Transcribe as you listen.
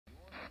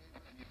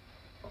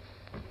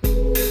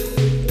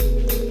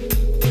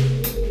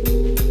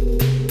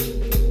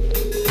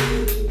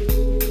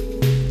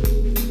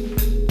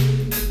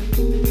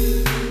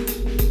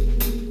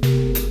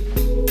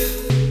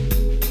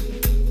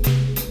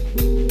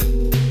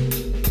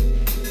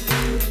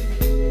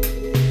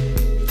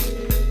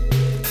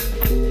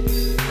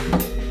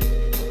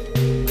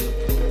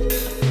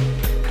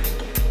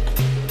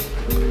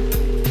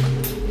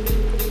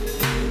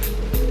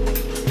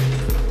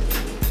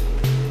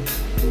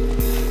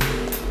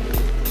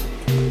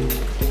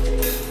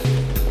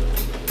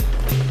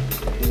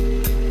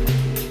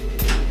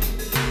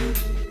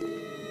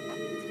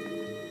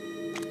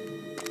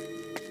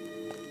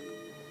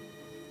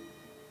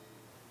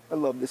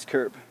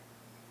curb.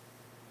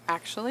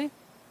 Actually?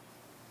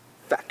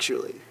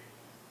 Factually.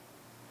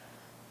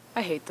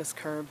 I hate this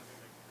curb.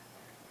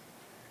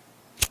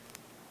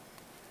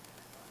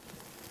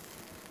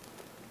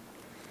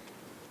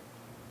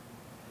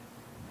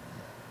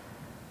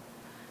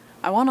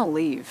 I want to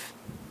leave.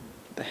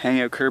 The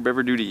hangout curb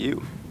ever do to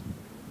you?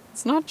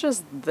 It's not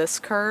just this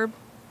curb.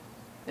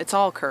 It's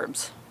all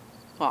curbs.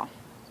 Well,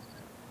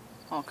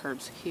 all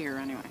curbs here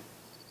anyway.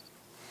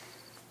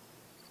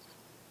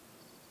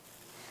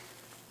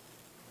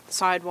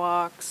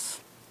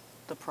 Sidewalks,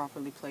 the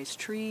properly placed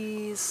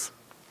trees.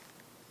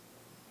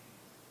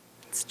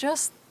 It's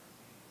just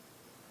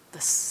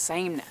the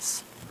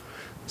sameness.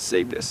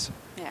 Sameness.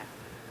 Yeah.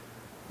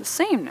 The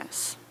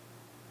sameness.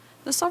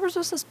 The suburbs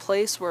is this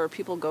place where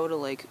people go to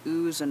like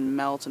ooze and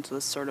melt into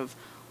this sort of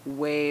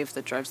wave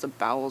that drives the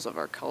bowels of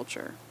our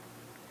culture.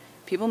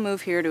 People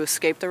move here to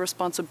escape their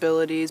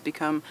responsibilities,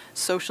 become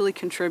socially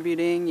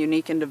contributing,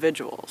 unique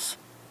individuals.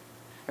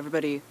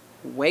 Everybody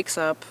wakes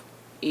up,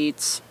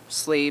 eats,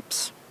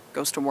 sleeps,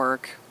 goes to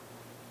work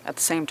at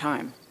the same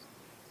time.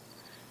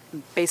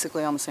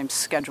 Basically on the same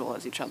schedule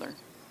as each other.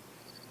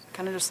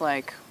 Kind of just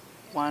like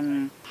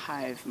one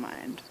hive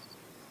mind.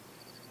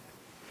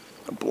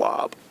 A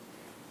blob.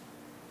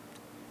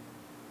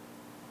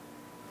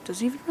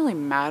 Does it even really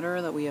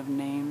matter that we have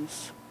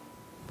names?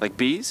 Like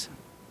bees?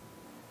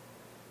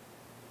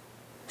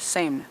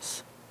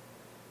 Sameness.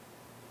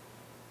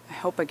 I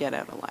hope I get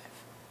out alive.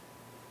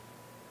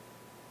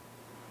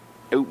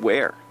 Out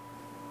where?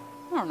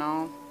 I don't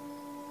know.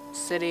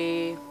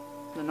 City,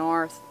 the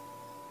north.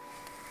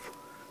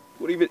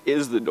 What even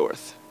is the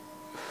north?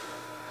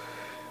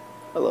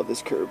 I love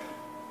this curb.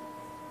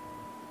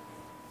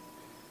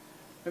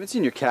 I haven't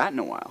seen your cat in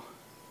a while.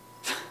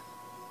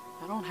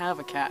 I don't have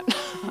a cat.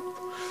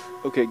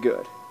 Okay,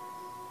 good.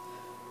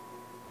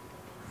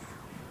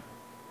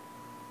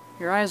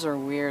 Your eyes are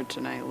weird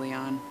tonight,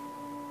 Leon.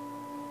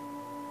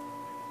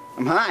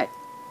 I'm high.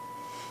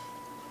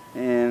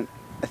 And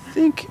I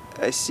think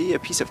I see a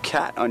piece of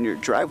cat on your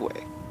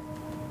driveway.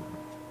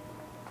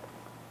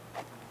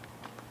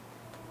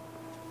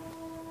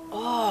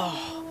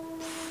 Oh,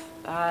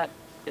 that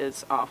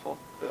is awful.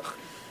 Ugh,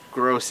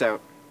 gross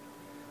out.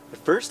 At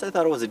first I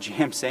thought it was a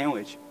jam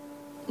sandwich.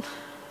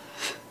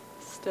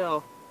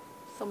 Still,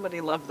 somebody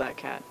loved that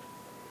cat.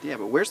 Yeah,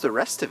 but where's the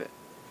rest of it?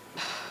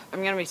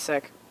 I'm gonna be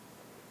sick.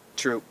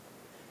 True.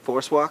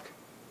 Forest walk?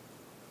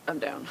 I'm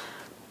down.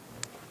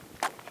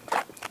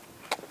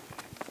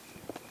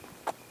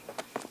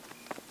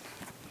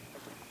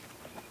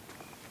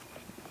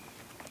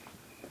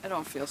 I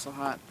don't feel so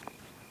hot.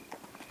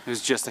 It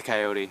was just a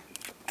coyote.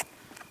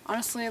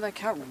 Honestly, that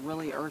cat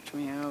really irked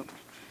me out.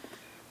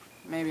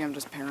 Maybe I'm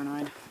just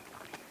paranoid.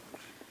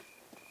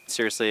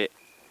 Seriously,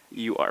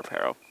 you are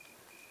paro.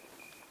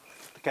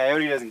 The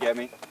coyote doesn't get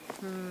me.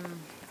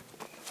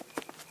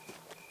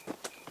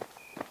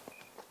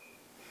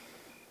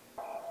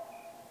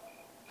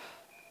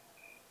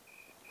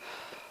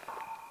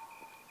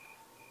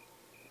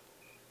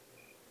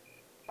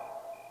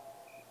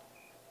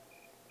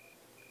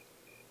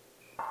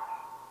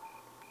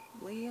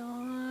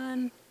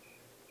 Leon.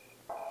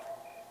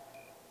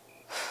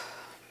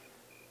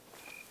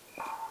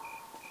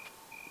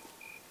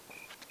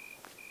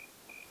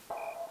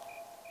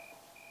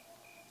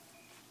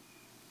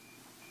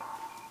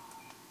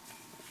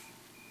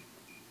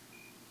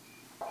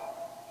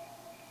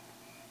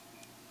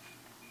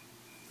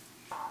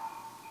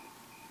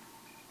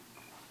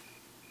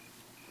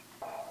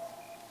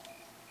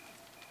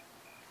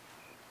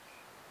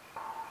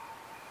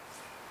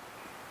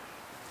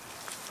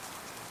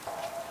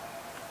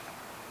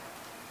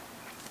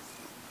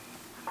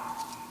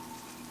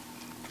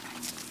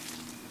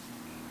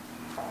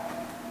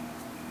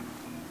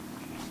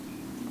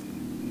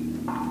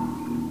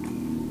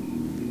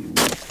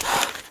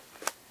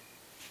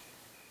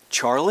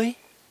 Charlie?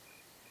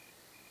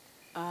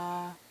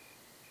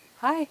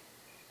 Hi.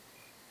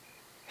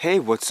 Hey,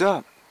 what's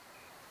up?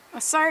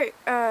 Sorry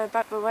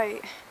about the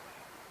wait.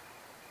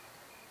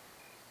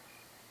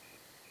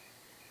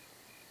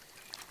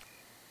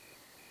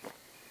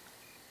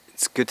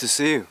 It's good to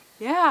see you.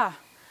 Yeah.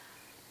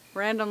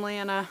 Randomly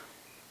in a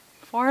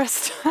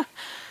forest.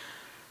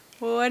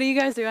 What are you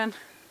guys doing?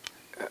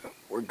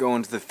 We're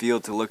going to the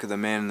field to look at the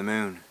man in the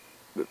moon.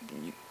 But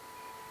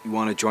you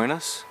want to join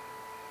us?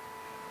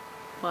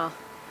 Well,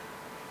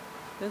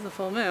 it is a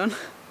full moon.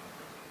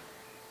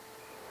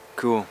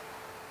 Cool.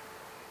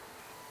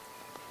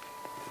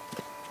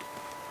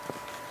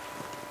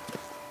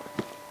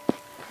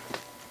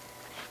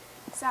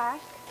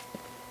 Zach,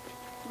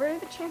 what are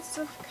the chances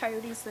of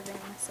coyotes living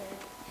in this area?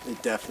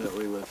 They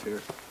definitely live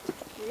here.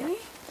 Really?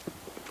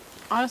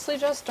 Honestly,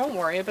 just don't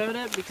worry about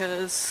it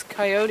because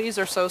coyotes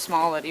are so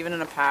small that even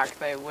in a pack,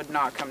 they would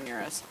not come near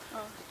us.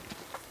 Oh.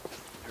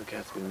 Her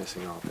cat's been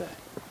missing all day.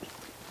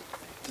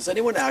 Does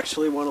anyone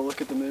actually want to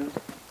look at the moon?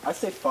 I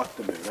say fuck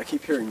the moon. I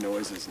keep hearing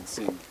noises and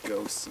seeing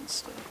ghosts and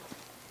stuff.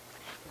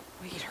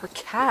 Wait, her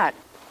cat.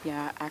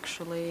 Yeah,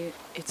 actually,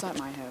 it's at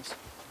my house.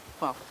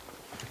 Well,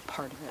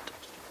 part of it.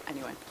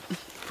 Anyway.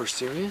 For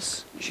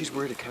serious? She's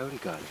worried a coyote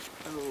got it.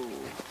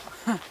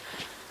 Oh.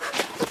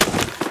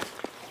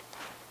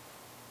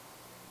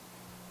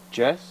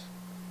 Jess?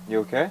 You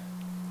okay?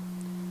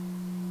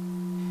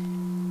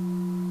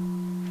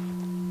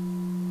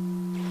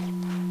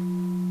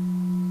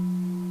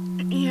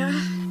 Yeah.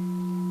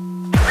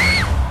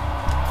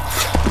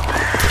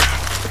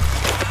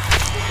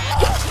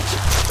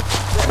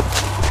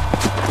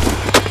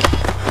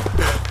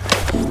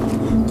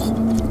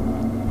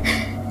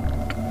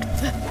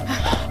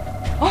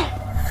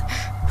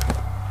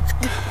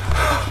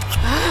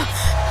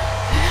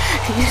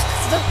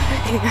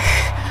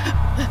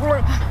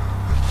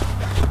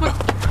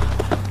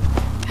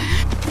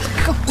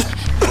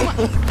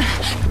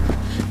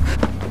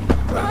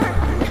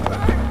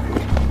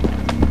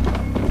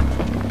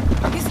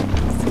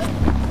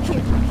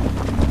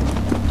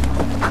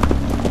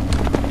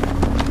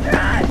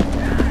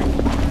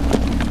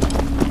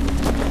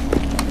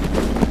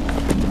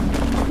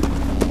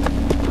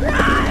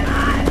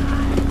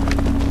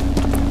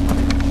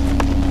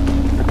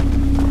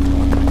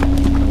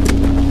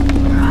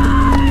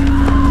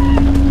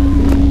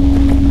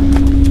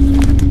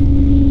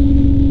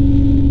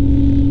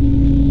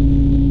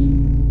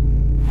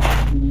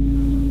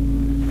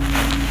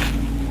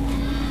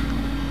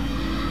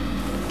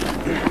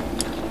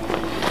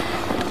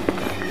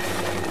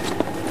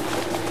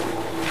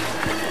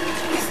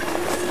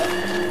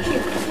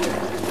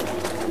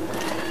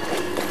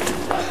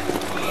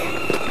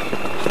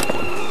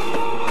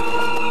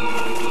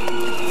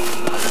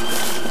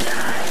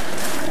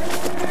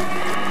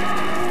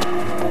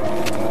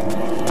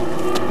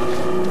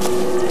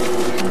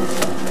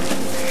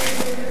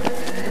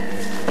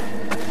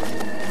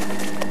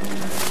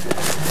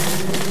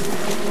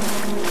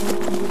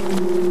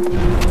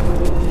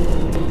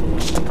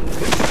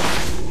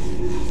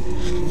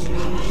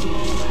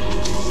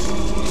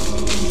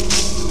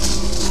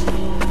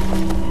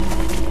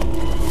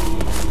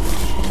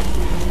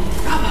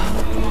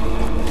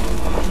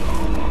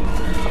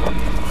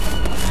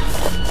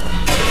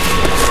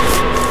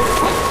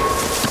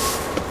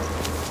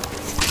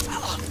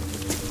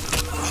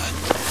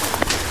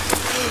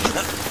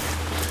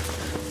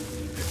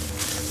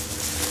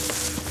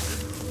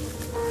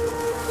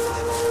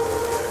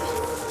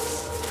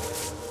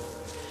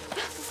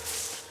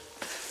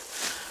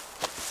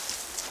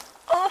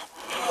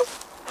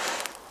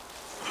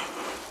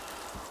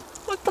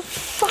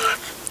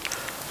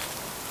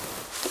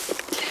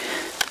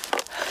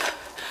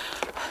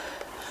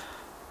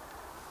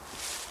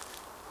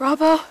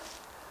 Robbo?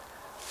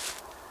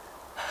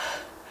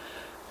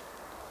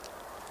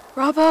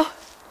 Robbo?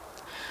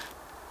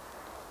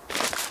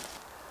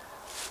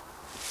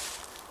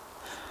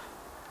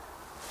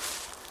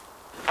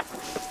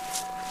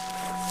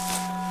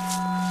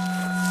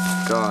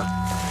 God.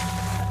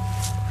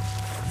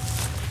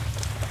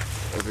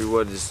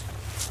 Everyone is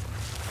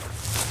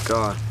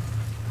gone.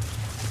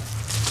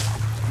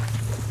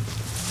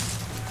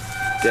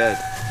 Dead.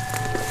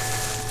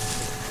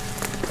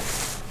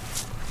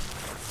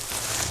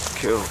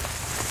 Killed.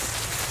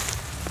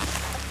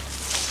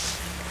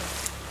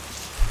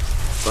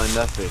 By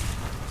nothing.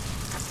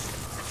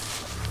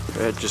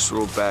 Her head just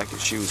rolled back and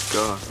she was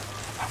gone.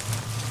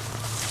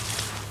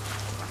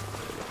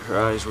 Her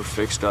eyes were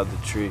fixed on the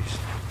trees.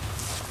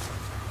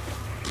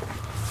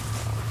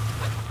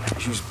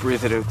 She was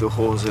breathing out the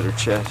holes in her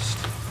chest.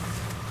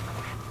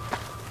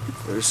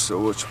 There's so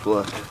much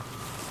blood.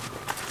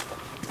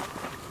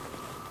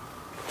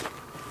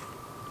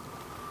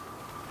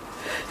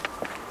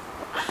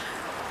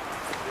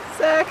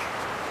 Zach,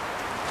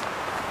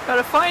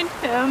 gotta find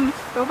him,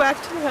 go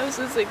back to the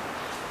houses and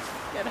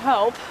get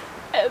help,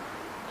 and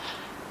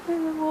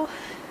then we'll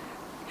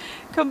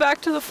come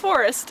back to the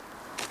forest.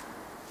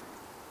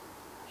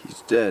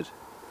 He's dead.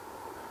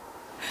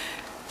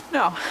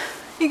 No,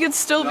 he could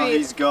still No, be.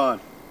 he's gone.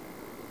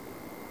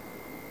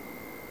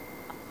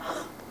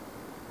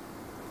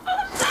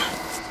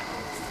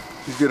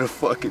 He's gonna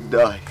fucking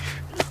die.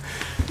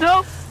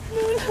 No,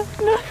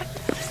 no.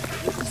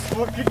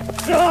 Fucking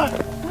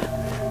die!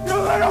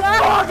 You're gonna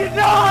fucking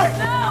die!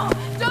 No,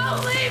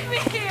 don't leave me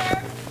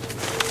here!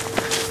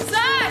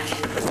 Zach!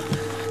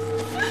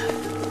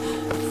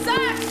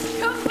 Zach,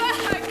 come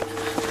back!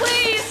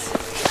 Please!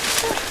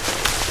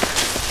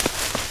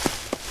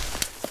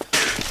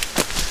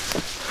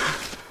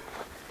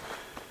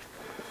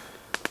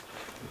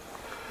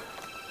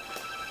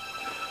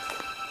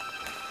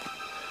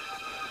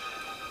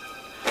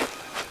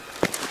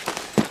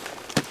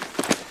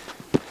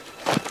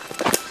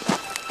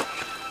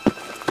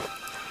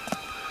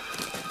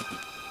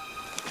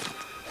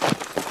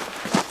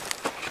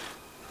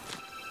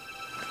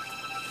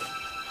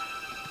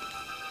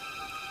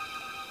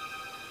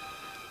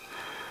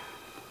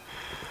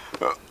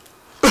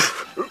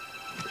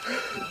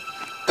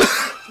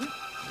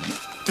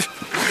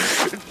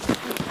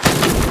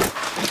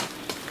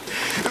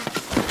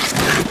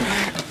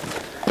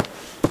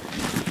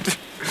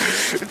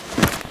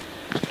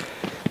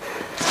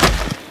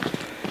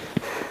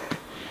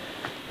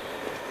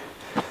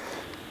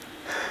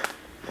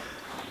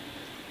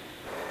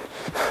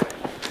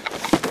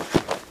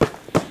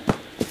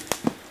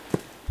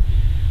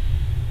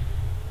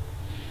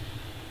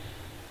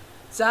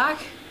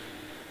 Zach?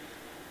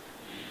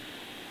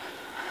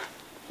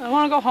 I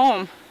want to go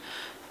home.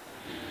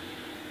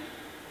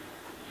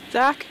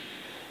 Zach?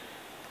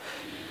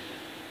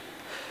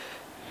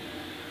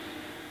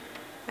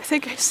 I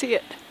think I see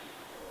it.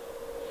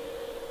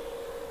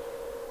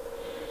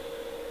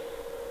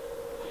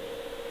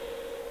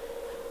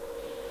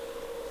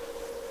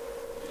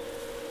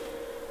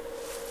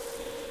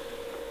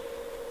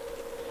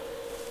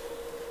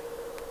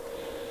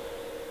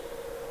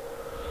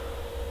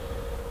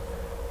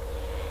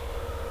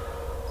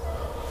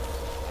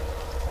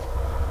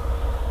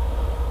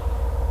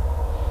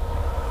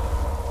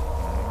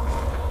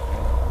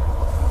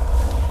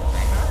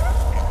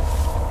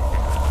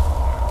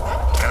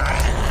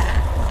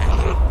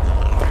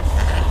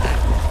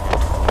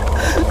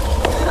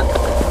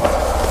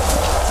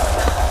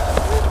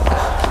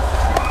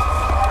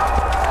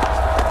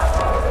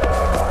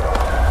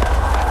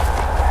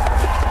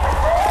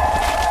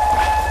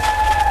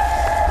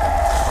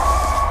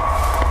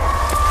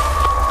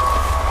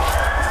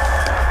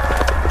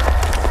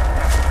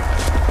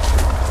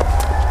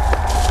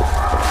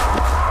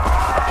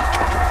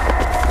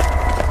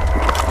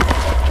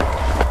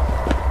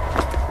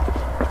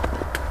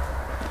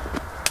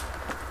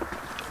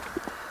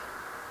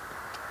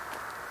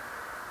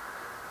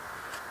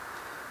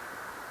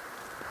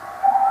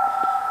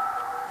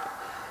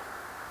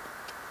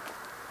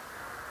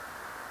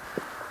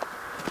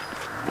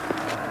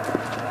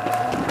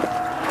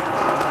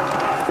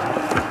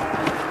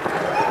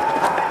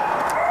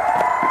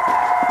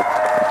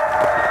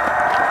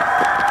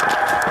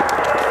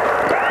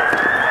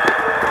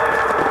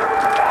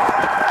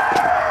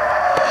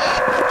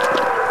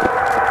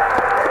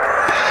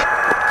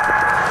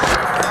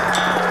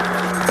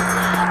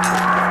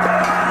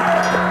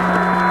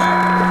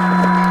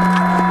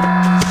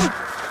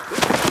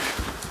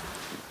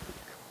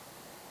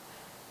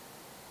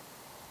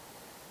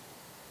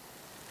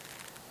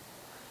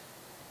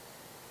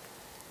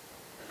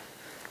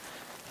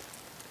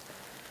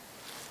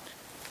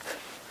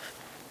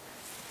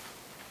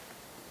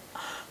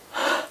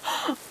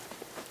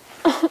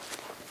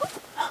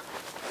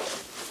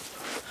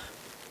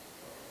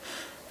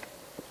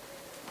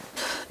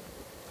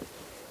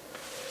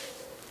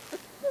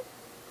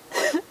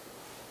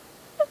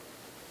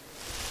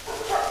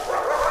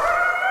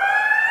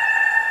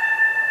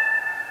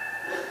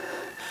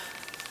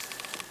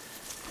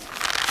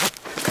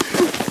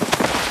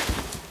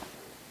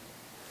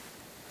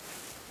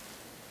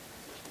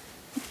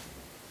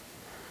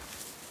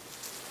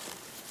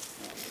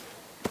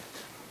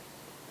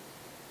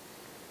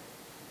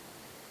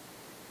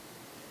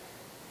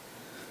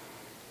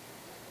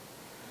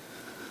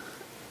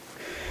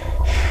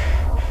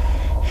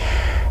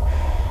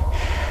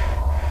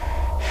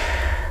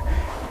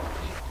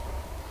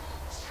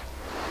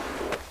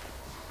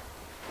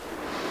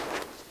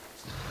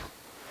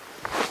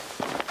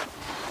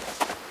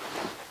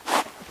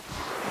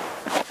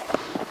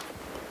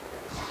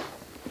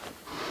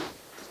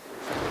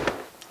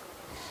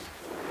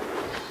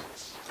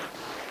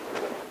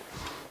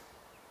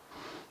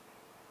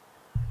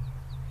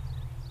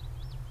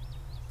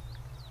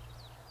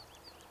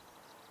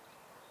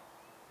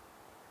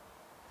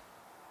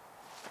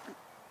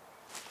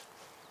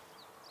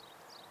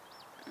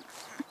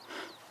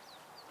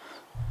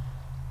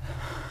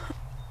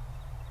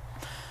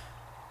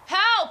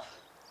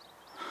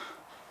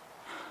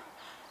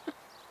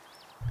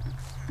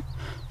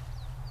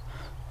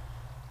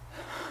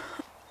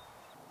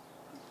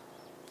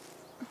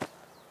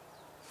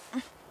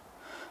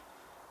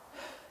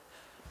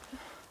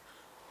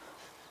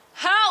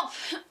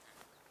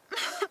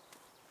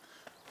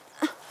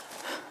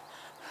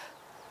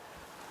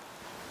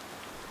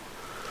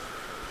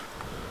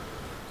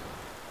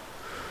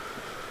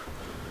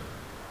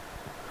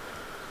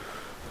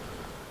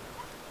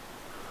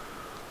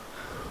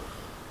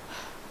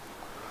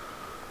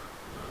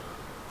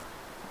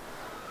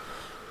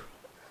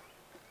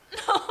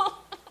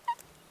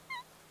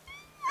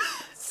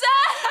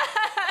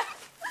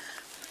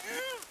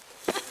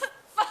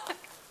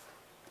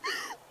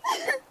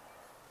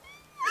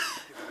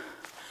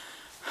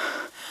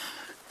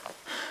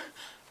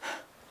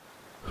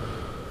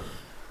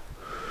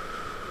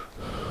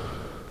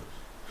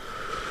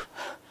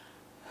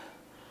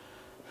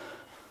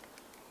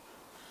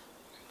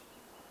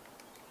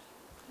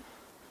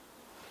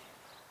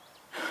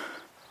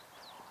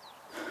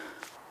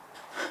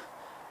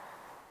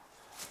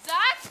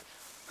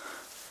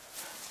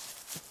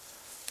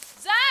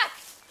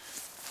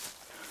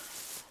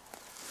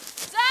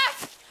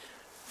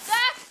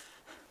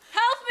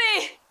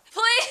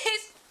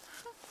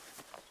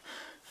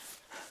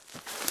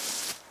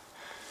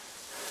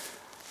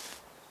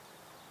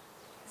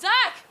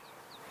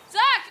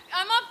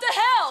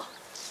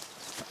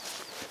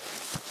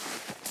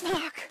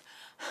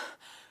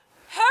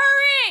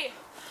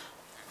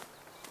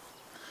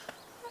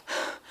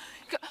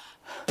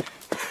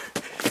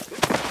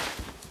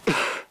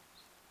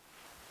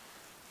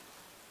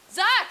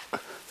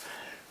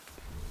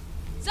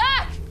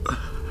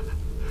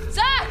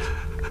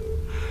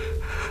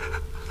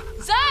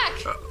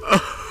 Zach!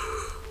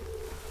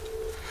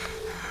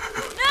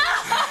 No!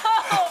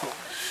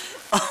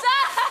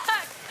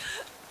 Zach!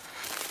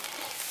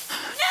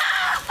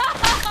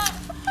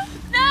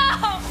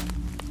 No!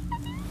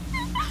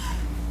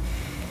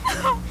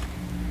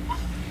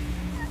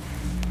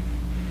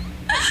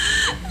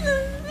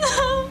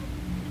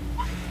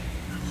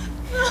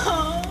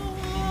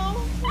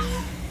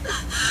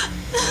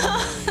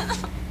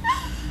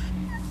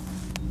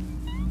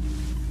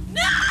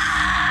 No!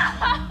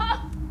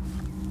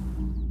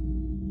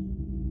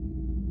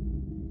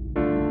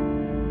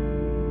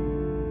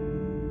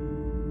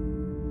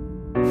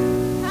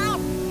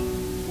 Help!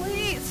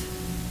 Please!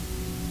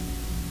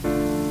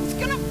 It's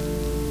gonna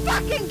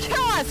fucking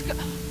kill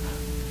us!